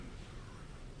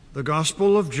The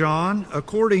Gospel of John,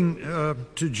 according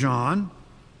to John,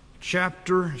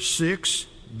 chapter 6,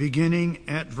 beginning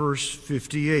at verse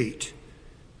 58.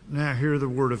 Now hear the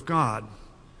word of God.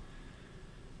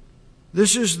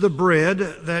 This is the bread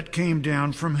that came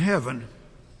down from heaven,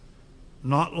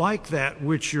 not like that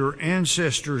which your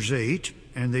ancestors ate,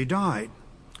 and they died.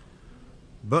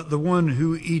 But the one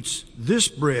who eats this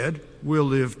bread will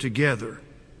live together.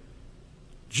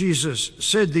 Jesus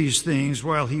said these things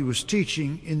while he was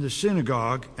teaching in the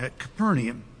synagogue at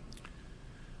Capernaum.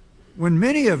 When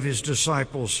many of his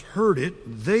disciples heard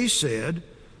it, they said,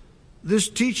 "This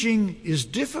teaching is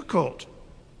difficult.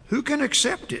 Who can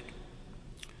accept it?"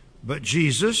 But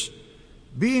Jesus,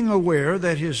 being aware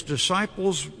that his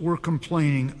disciples were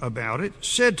complaining about it,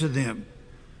 said to them,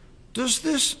 "Does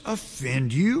this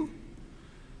offend you?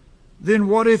 Then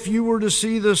what if you were to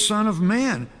see the Son of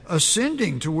Man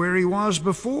ascending to where he was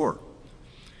before?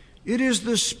 It is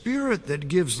the Spirit that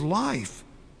gives life.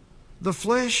 The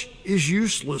flesh is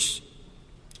useless.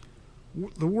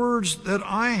 The words that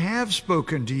I have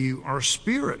spoken to you are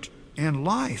spirit and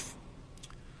life.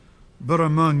 But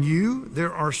among you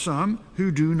there are some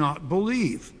who do not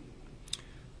believe."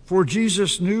 For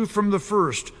Jesus knew from the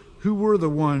first who were the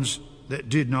ones that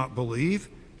did not believe,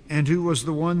 and who was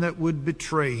the one that would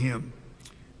betray him.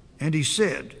 And he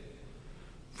said,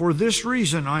 "For this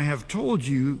reason I have told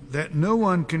you that no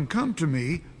one can come to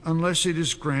me unless it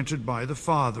is granted by the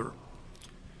Father."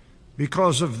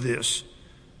 Because of this,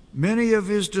 many of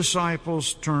his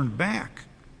disciples turned back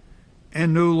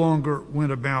and no longer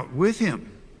went about with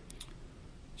him.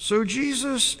 So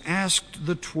Jesus asked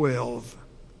the 12,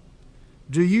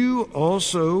 "Do you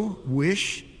also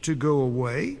wish to go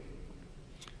away?"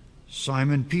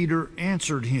 Simon Peter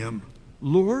answered him,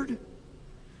 "Lord,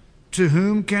 to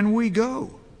whom can we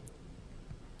go?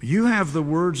 You have the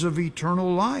words of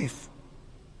eternal life.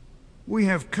 We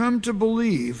have come to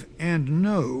believe and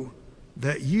know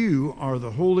that you are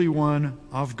the Holy One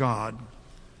of God."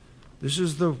 This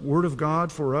is the word of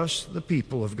God for us, the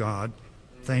people of God.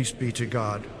 Thanks be to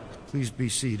God. Please be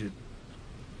seated.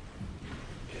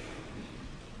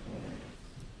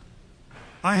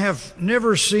 I have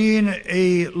never seen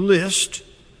a list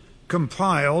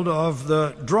compiled of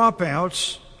the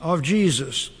dropouts of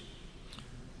Jesus,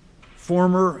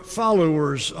 former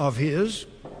followers of his,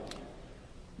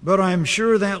 but I'm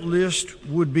sure that list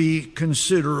would be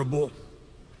considerable.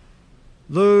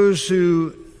 Those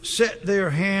who set their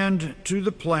hand to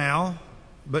the plow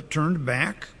but turned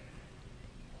back.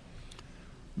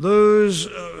 Those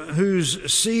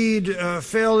whose seed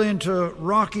fell into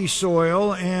rocky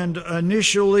soil and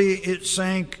initially it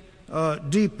sank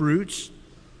deep roots,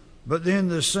 but then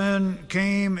the sun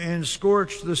came and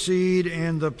scorched the seed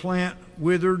and the plant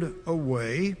withered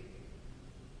away.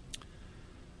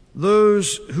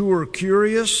 Those who were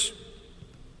curious,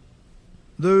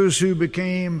 those who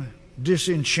became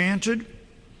disenchanted,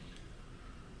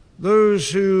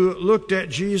 those who looked at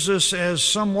Jesus as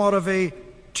somewhat of a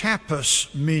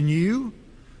tapas menu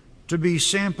to be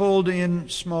sampled in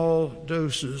small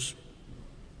doses.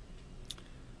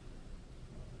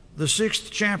 The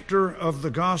 6th chapter of the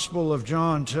Gospel of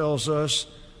John tells us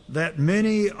that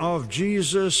many of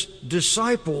Jesus'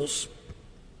 disciples,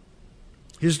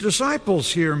 his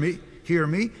disciples, hear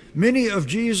me, many of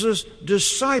Jesus'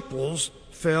 disciples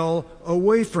fell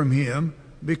away from him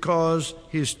because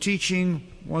his teaching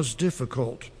was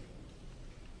difficult.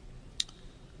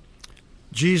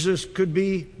 Jesus could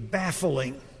be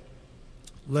baffling.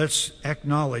 Let's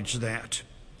acknowledge that.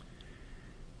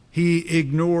 He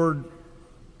ignored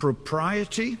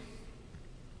propriety.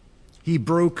 He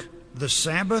broke the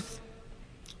Sabbath.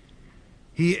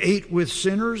 He ate with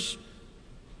sinners.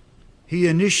 He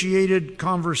initiated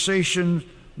conversation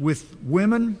with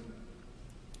women.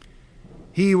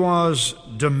 He was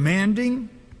demanding.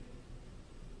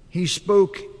 He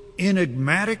spoke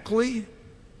enigmatically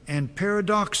and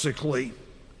paradoxically.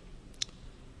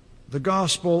 The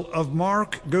Gospel of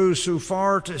Mark goes so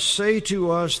far to say to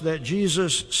us that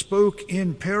Jesus spoke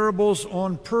in parables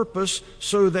on purpose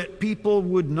so that people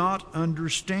would not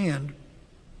understand.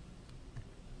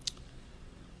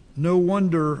 No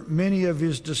wonder many of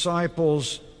his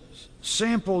disciples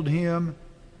sampled him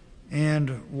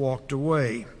and walked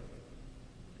away.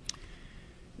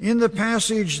 In the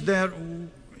passage that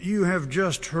you have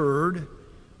just heard,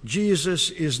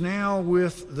 Jesus is now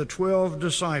with the 12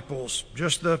 disciples,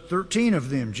 just the 13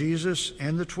 of them, Jesus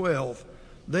and the 12.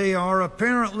 They are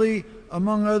apparently,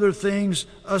 among other things,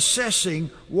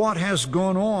 assessing what has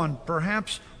gone on,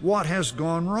 perhaps what has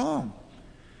gone wrong.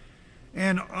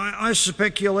 And I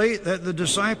speculate that the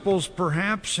disciples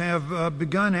perhaps have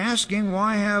begun asking,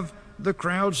 why have the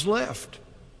crowds left?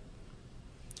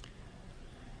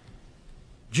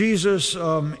 Jesus,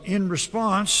 in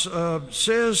response,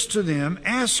 says to them,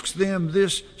 asks them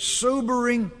this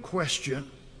sobering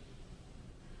question: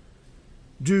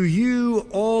 do you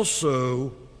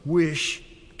also wish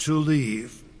to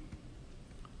leave?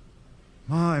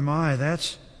 My,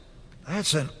 that's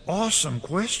an awesome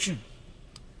question.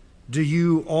 Do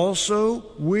you also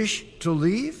wish to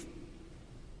leave?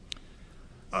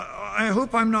 I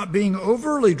hope I'm not being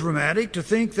overly dramatic to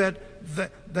think that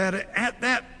at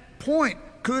that point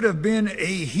could have been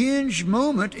a hinge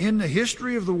moment in the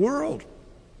history of the world.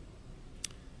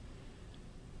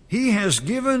 He has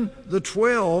given the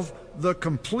 12 the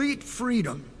complete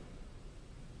freedom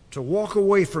to walk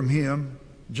away from him,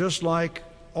 just like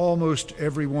almost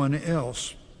everyone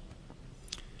else.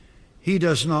 He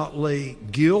does not lay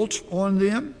guilt on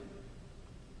them.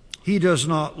 He does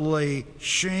not lay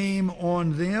shame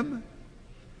on them.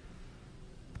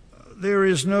 There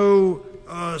is no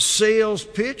sales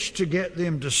pitch to get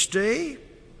them to stay.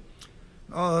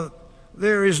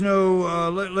 There is no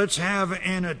let's have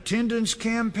an attendance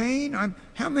campaign.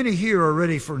 How many here are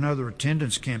ready for another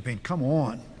attendance campaign? Come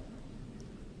on.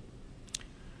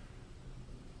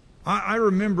 I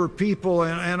remember people,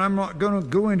 and I'm not going to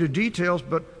go into details,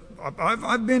 but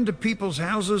I've been to people's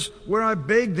houses where I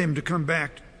begged them to come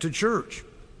back to church.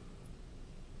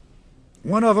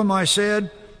 One of them I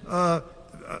said,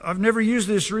 I've never used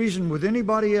this reason with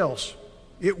anybody else.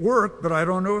 It worked, but I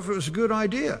don't know if it was a good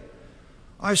idea.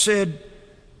 I said,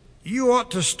 you ought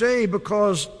to stay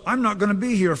because I'm not going to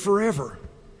be here forever.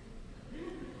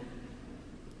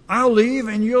 I'll leave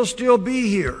and you'll still be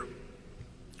here.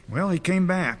 Well, he came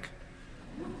back.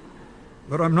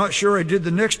 But I'm not sure I did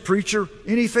the next preacher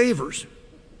any favors.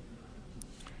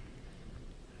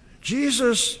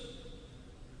 Jesus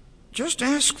just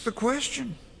asked the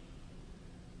question,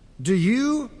 do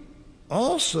you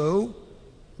also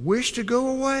wish to go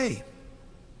away?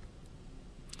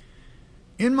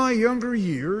 In my younger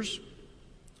years,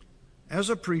 as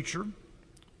a preacher,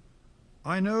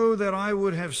 I know that I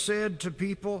would have said to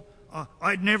people,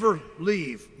 I'd never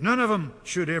leave. None of them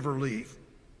should ever leave.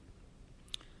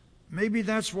 Maybe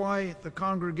that's why the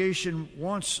congregation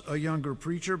wants a younger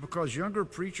preacher, because younger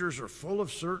preachers are full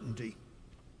of certainty.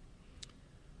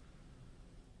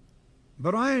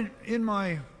 But I, in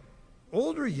my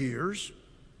older years,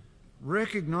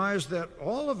 recognize that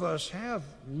all of us have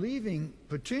leaving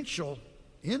potential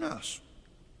in us.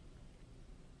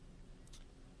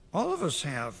 All of us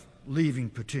have leaving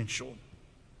potential.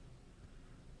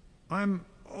 I'm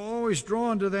always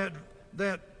drawn to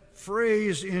that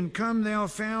phrase in Come Thou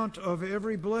Fount of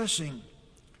Every Blessing,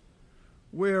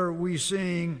 where we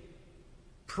sing,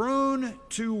 prone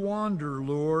to wander,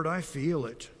 Lord, I feel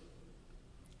it.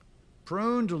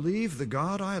 Prone to leave the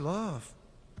God I love.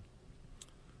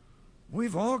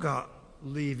 We've all got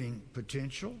leaving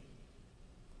potential.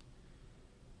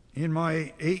 In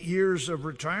my 8 years of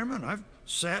retirement, I've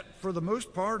sat for the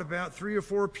most part about 3 or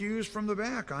 4 pews from the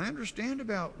back. I understand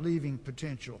about leaving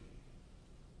potential.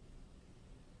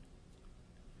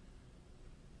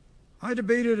 I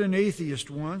debated an atheist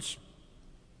once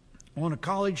on a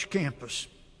college campus.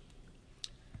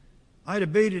 I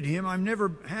debated him. I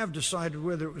never have decided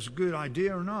whether it was a good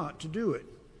idea or not to do it.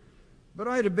 But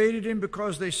I debated him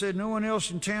because they said no one else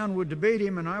in town would debate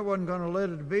him, and I wasn't going to let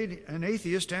an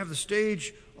atheist have the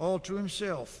stage all to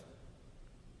himself.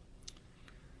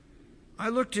 I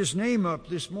looked his name up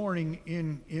this morning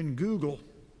in Google.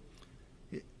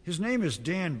 His name is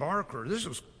Dan Barker. This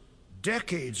was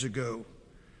decades ago.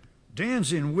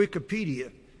 Dan's in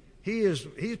Wikipedia. He's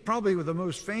probably the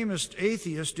most famous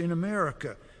atheist in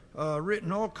America,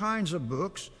 written all kinds of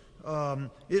books.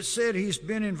 It said he's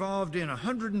been involved in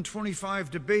 125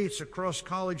 debates across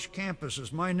college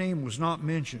campuses. My name was not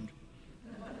mentioned.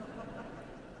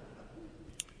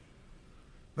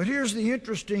 But here's the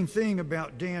interesting thing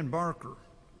about Dan Barker.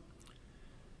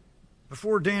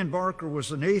 Before Dan Barker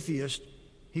was an atheist,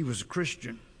 he was a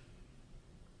Christian.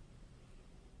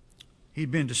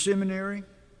 He'd been to seminary.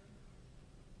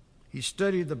 He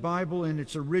studied the Bible in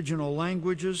its original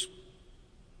languages.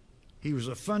 He was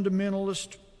a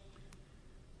fundamentalist,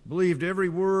 believed every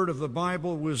word of the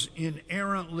Bible was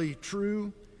inerrantly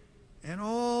true. And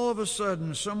all of a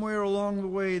sudden, somewhere along the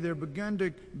way, there began to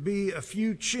be a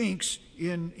few chinks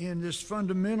in this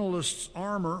fundamentalist's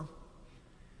armor,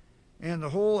 and the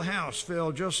whole house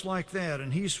fell just like that.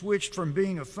 And he switched from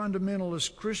being a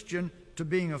fundamentalist Christian to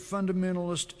being a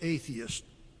fundamentalist atheist.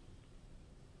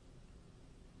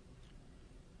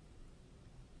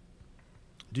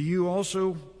 Do you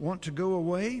also want to go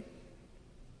away?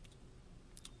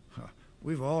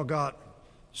 We've all got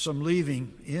some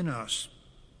leaving in us.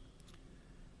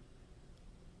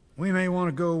 We may want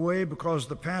to go away because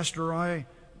the pastor I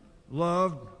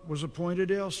loved was appointed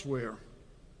elsewhere.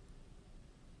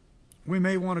 We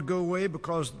may want to go away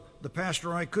because the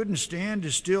pastor I couldn't stand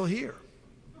is still here.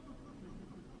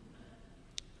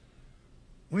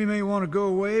 We may want to go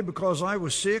away because I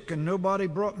was sick and nobody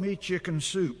brought me chicken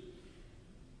soup.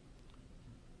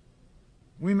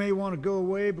 We may want to go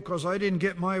away because I didn't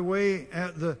get my way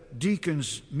at the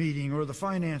deacons' meeting or the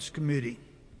finance committee.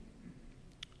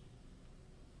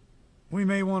 We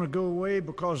may want to go away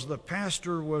because the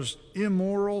pastor was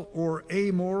immoral or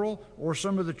amoral, or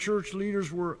some of the church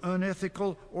leaders were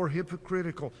unethical or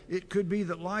hypocritical. It could be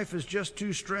that life is just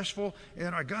too stressful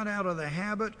and I got out of the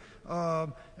habit.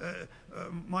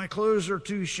 My clothes are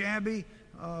too shabby.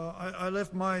 I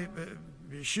left my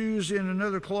shoes in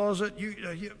another closet.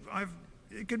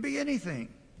 It could be anything.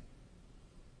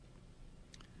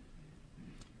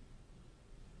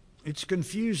 It's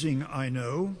confusing, I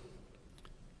know.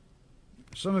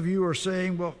 Some of you are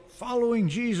saying, well, following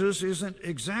Jesus isn't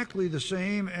exactly the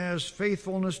same as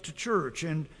faithfulness to church,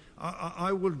 and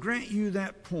I would grant you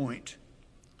that point.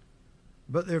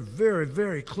 But they're very,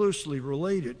 very closely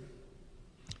related.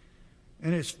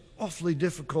 And it's awfully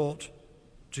difficult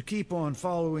to keep on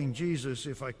following Jesus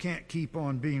if I can't keep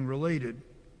on being related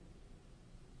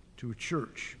to a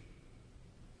church.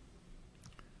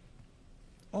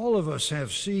 All of us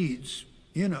have seeds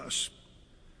in us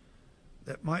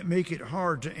that might make it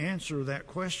hard to answer that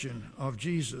question of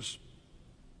Jesus.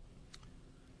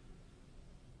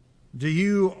 Do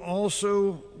you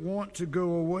also want to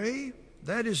go away?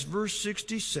 That is verse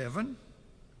 67.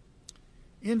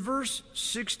 In verse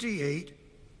 68,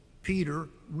 Peter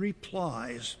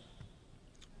replies,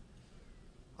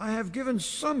 I have given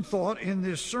some thought in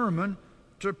this sermon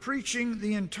to preaching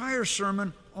the entire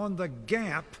sermon on the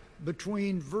gap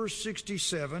between verse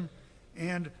 67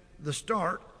 and the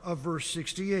start of verse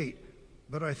 68.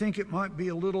 But I think it might be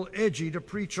a little edgy to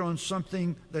preach on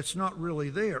something that's not really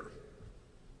there.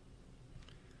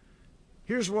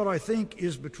 Here's what I think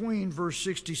is between verse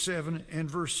 67 and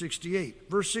verse 68.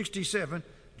 Verse 67,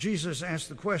 Jesus asked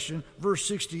the question. Verse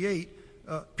 68,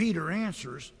 Peter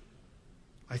answers.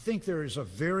 I think there is a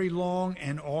very long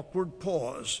and awkward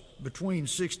pause between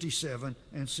 67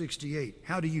 and 68.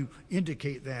 How do you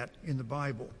indicate that in the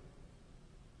Bible?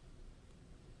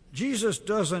 Jesus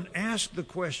doesn't ask the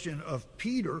question of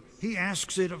Peter, he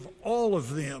asks it of all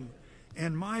of them.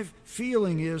 And my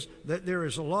feeling is that there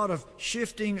is a lot of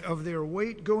shifting of their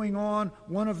weight going on.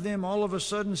 One of them all of a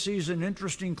sudden sees an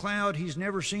interesting cloud he's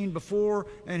never seen before,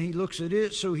 and he looks at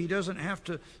it so he doesn't have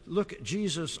to look at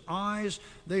Jesus' eyes.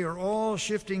 They are all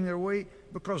shifting their weight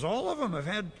because all of them have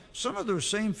had some of those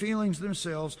same feelings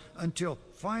themselves until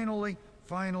finally,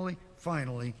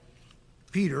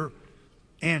 Peter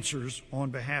answers on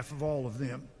behalf of all of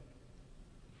them.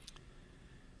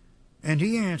 And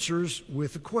he answers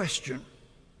with a question.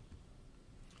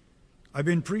 I've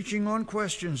been preaching on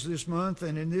questions this month,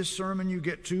 and in this sermon you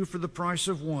get two for the price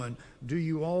of one. Do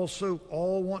you also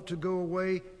all want to go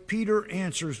away? Peter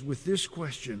answers with this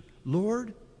question,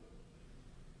 Lord,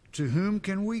 to whom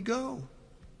can we go?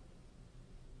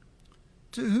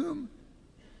 To whom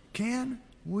can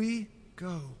we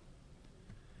go?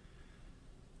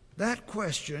 That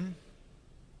question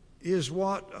is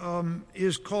what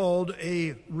is called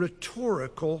a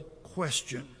rhetorical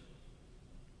question.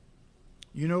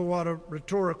 You know what a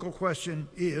rhetorical question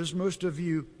is? Most of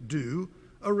you do.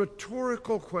 A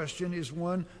rhetorical question is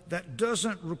one that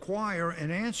doesn't require an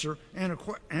answer, and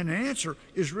an answer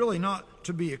is really not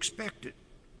to be expected.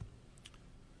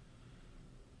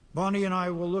 Bonnie and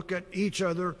I will look at each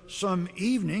other some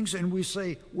evenings and we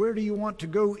say, where do you want to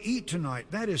go eat tonight?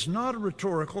 That is not a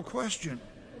rhetorical question.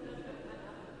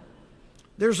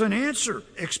 There's an answer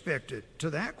expected to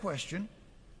that question.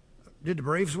 Did the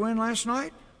Braves win last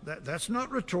night? That's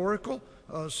not rhetorical.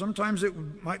 Sometimes it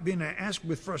might be asked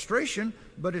with frustration,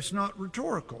 but it's not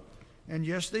rhetorical. And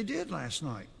yes, they did last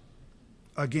night.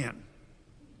 Again.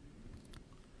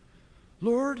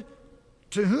 Lord,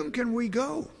 to whom can we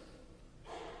go?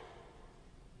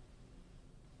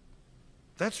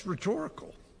 That's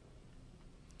rhetorical.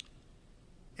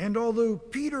 And although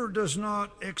Peter does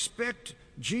not expect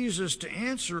Jesus to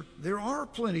answer, there are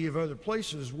plenty of other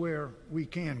places where we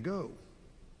can go.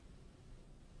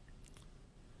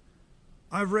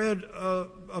 I read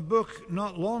a book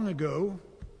not long ago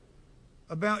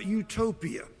about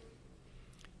utopia.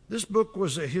 This book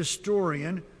was a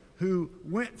historian who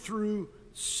went through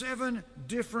 7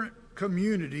 different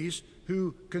communities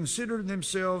who considered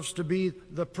themselves to be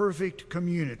the perfect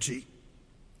community.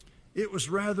 It was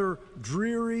rather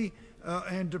dreary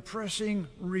and depressing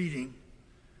reading.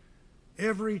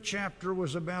 Every chapter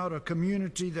was about a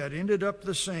community that ended up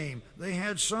the same. They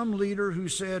had some leader who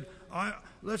said,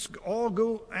 let's all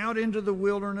go out into the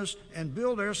wilderness and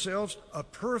build ourselves a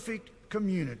perfect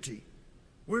community.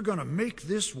 We're going to make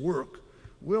this work.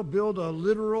 We'll build a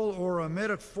literal or a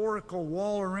metaphorical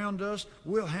wall around us.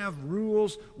 We'll have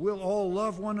rules. We'll all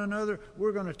love one another.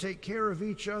 We're going to take care of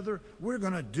each other. We're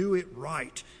going to do it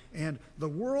right. And the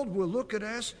world will look at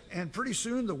us, and pretty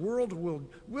soon the world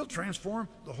will transform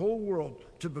the whole world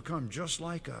to become just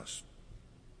like us.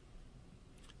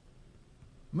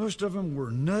 Most of them were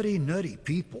nutty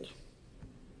people.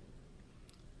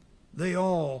 They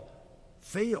all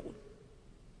failed.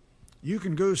 You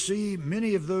can go see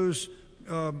many of those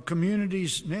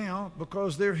communities now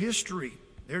because they're history.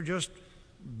 They're just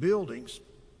buildings.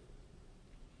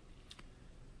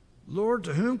 Lord,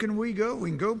 to whom can we go?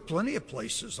 We can go plenty of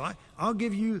places. I'll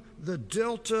give you the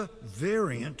Delta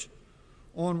variant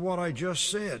on what I just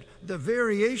said. The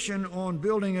variation on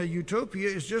building a utopia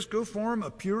is just go form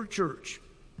a pure church.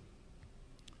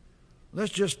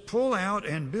 Let's just pull out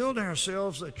and build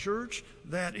ourselves a church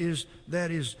that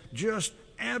is just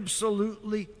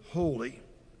absolutely holy.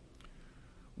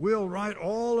 We'll write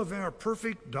all of our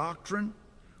perfect doctrine.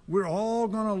 We're all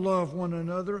going to love one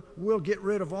another. We'll get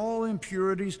rid of all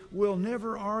impurities. We'll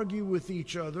never argue with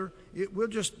each other. We'll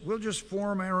just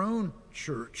form our own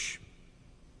church.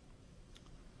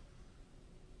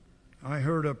 I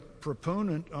heard a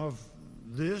proponent of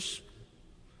this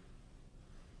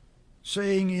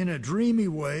saying in a dreamy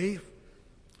way,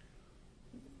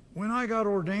 when I got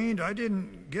ordained, I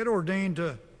didn't get ordained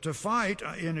to fight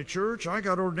in a church. I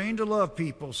got ordained to love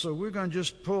people. So we're going to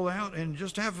just pull out and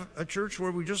just have a church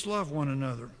where we just love one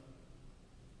another.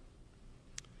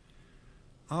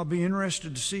 I'll be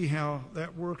interested to see how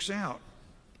that works out.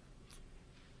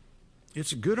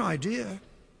 It's a good idea.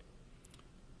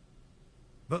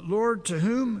 But Lord, to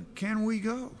whom can we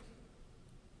go?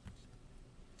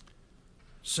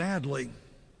 Sadly,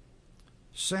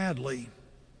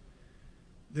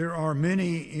 there are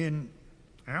many in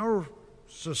our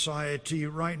society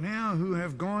right now who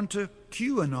have gone to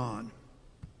QAnon.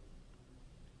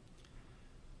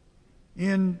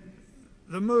 In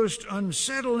the most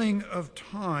unsettling of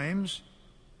times,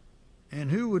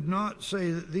 and who would not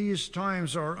say that these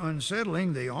times are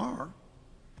unsettling? They are.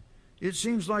 It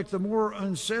seems like the more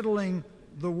unsettling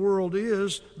the world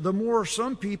is, the more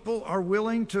some people are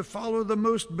willing to follow the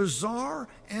most bizarre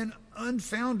and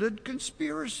unfounded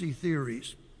conspiracy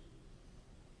theories.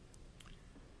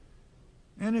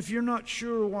 And if you're not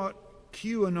sure what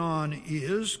QAnon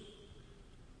is,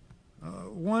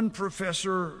 one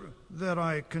professor that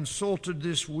I consulted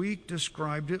this week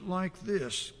described it like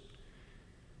this.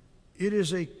 It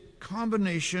is a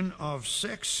combination of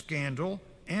sex scandal,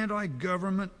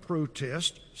 anti-government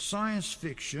protest, science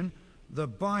fiction, the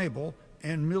Bible,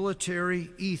 and military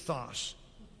ethos,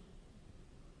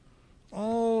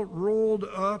 all rolled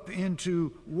up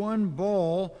into one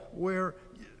ball where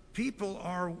people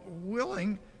are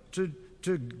willing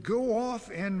to go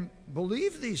off and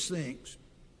believe these things.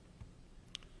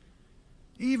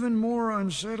 Even more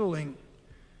unsettling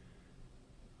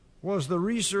was the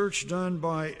research done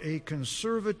by a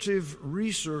conservative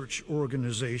research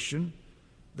organization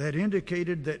that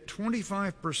indicated that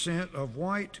 25% of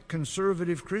white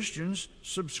conservative Christians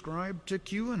subscribe to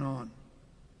QAnon,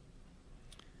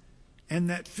 and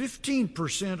that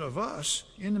 15% of us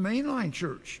in the mainline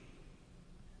church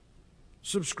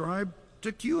subscribe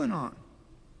to QAnon.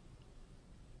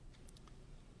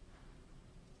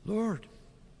 Lord,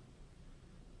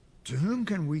 to whom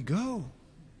can we go?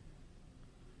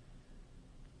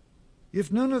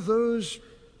 If none of those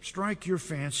strike your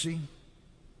fancy,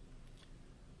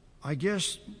 I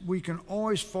guess we can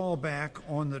always fall back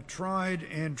on the tried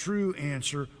and true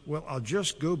answer, well, I'll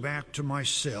just go back to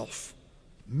myself.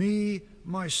 Me,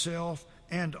 myself,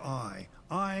 and I.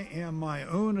 I am my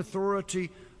own authority.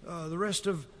 The rest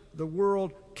of the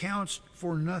world counts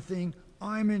for nothing.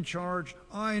 I'm in charge.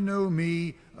 I know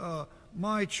me.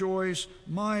 My choice,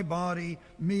 my body,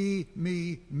 me,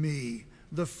 me, me.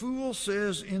 The fool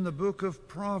says in the book of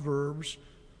Proverbs,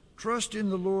 trust in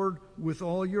the Lord with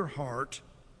all your heart.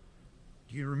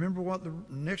 Do you remember what the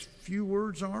next few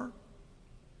words are?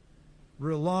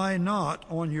 Rely not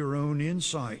on your own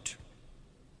insight.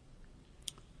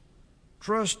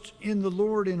 Trust in the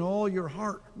Lord in all your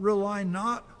heart. Rely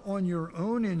not on your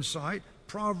own insight.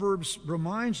 Proverbs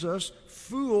reminds us,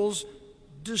 fools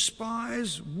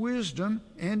despise wisdom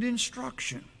and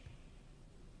instruction.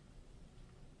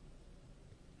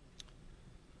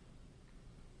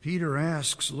 Peter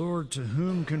asks, Lord, to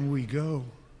whom can we go?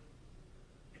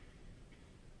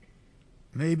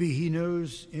 Maybe he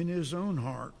knows in his own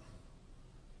heart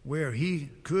where he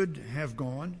could have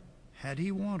gone had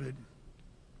he wanted.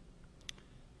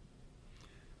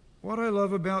 What I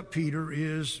love about Peter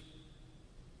is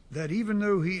that even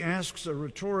though he asks a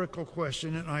rhetorical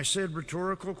question, and I said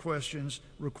rhetorical questions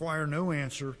require no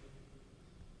answer,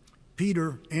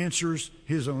 Peter answers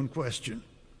his own question.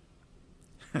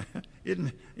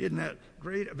 Isn't that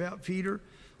great about Peter?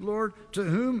 Lord, to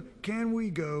whom can we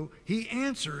go? He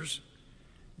answers,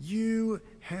 you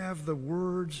have the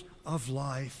words of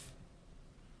life.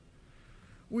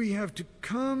 We have to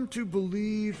come to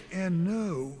believe and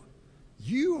know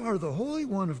you are the Holy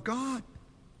One of God.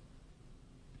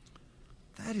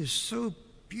 That is so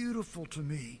beautiful to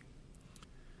me.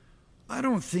 I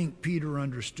don't think Peter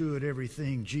understood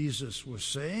everything Jesus was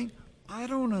saying. I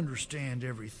don't understand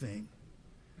everything.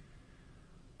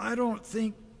 I don't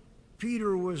think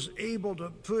Peter was able to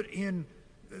put in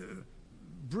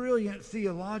brilliant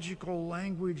theological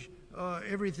language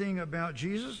everything about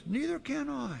Jesus. Neither can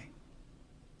I.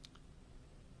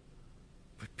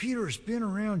 But Peter has been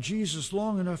around Jesus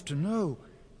long enough to know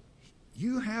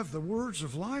you have the words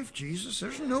of life, Jesus.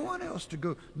 There's no one else to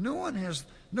go. No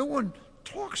one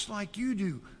talks like you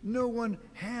do. No one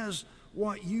has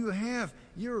what you have.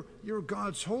 You're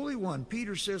God's Holy One.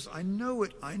 Peter says, I know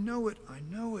it, I know it, I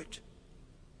know it.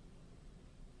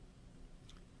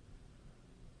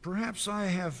 Perhaps I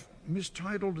have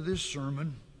mistitled this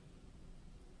sermon.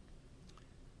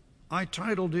 I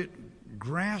titled it,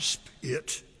 Grasp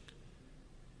It.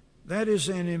 That is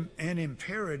an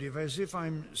imperative, as if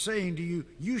I'm saying to you,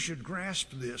 you should grasp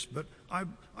this. But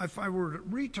if I were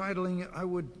retitling it, I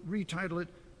would retitle it,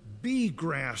 Be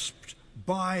Grasped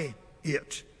by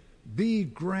It. Be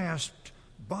grasped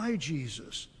by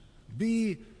Jesus.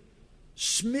 Be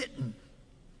smitten.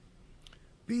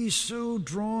 Be so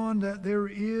drawn that there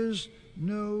is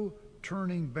no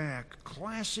turning back.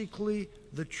 Classically,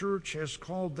 the church has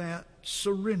called that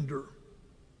surrender.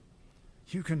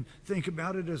 You can think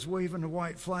about it as waving a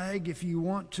white flag if you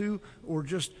want to, or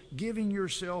just giving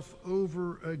yourself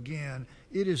over again.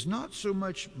 It is not so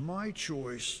much my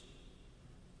choice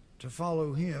to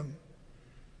follow him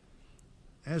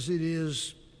as it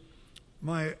is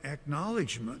my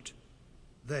acknowledgement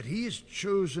that he has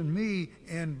chosen me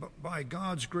and by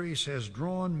God's grace has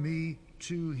drawn me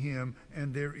to him,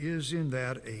 and there is in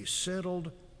that a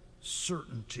settled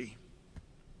certainty.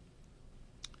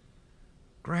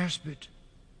 Grasp it.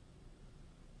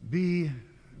 Be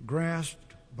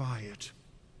grasped by it.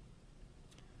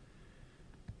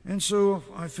 And so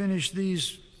I finish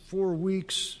these 4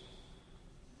 weeks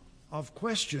of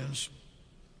questions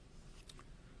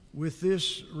with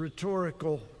this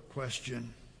rhetorical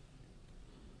question.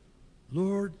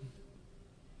 Lord,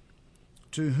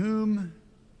 to whom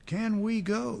can we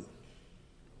go?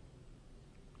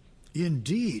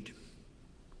 Indeed.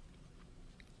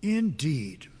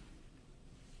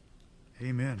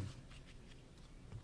 Amen.